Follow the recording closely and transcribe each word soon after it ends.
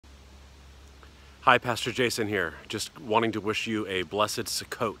Hi, Pastor Jason here. Just wanting to wish you a blessed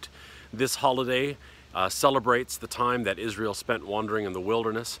Sukkot. This holiday celebrates the time that Israel spent wandering in the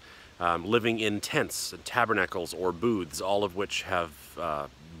wilderness, living in tents and tabernacles or booths, all of which have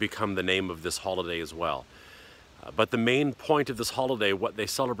become the name of this holiday as well. But the main point of this holiday, what they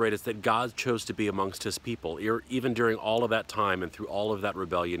celebrate, is that God chose to be amongst his people. Even during all of that time and through all of that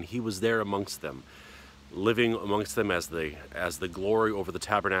rebellion, he was there amongst them, living amongst them as the glory over the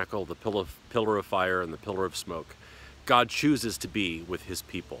tabernacle, the pillar of fire and the pillar of smoke. God chooses to be with his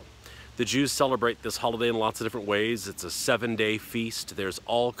people. The Jews celebrate this holiday in lots of different ways. It's a 7-day feast. There's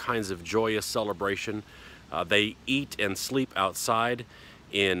all kinds of joyous celebration. They eat and sleep outside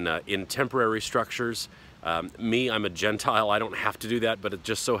in temporary structures. I'm a Gentile. I don't have to do that, but it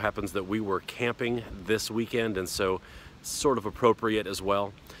just so happens that we were camping this weekend, and so sort of appropriate as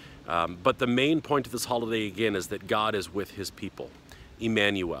well. But the main point of this holiday, again, is that God is with his people.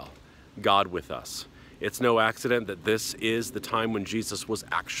 Immanuel, God with us. It's no accident that this is the time when Jesus was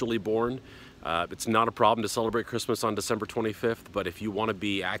actually born. It's not a problem to celebrate Christmas on December 25th, but if you want to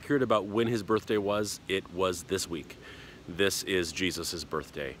be accurate about when his birthday was, it was this week. This is Jesus'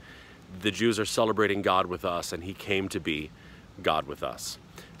 birthday. The Jews are celebrating God with us, and he came to be God with us.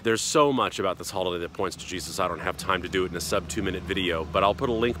 There's so much about this holiday that points to Jesus. I don't have time to do it in a sub 2-minute video, but I'll put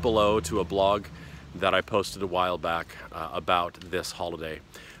a link below to a blog that I posted a while back about this holiday.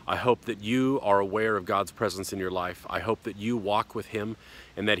 I hope that you are aware of God's presence in your life. I hope that you walk with him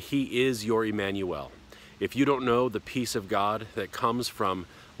and that he is your Immanuel. If you don't know the peace of God that comes from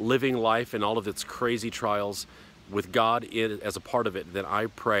living life and all of its crazy trials with God as a part of it, then I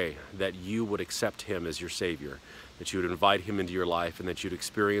pray that you would accept him as your Savior, that you would invite him into your life, and that you'd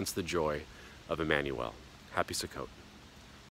experience the joy of Immanuel. Happy Sukkot.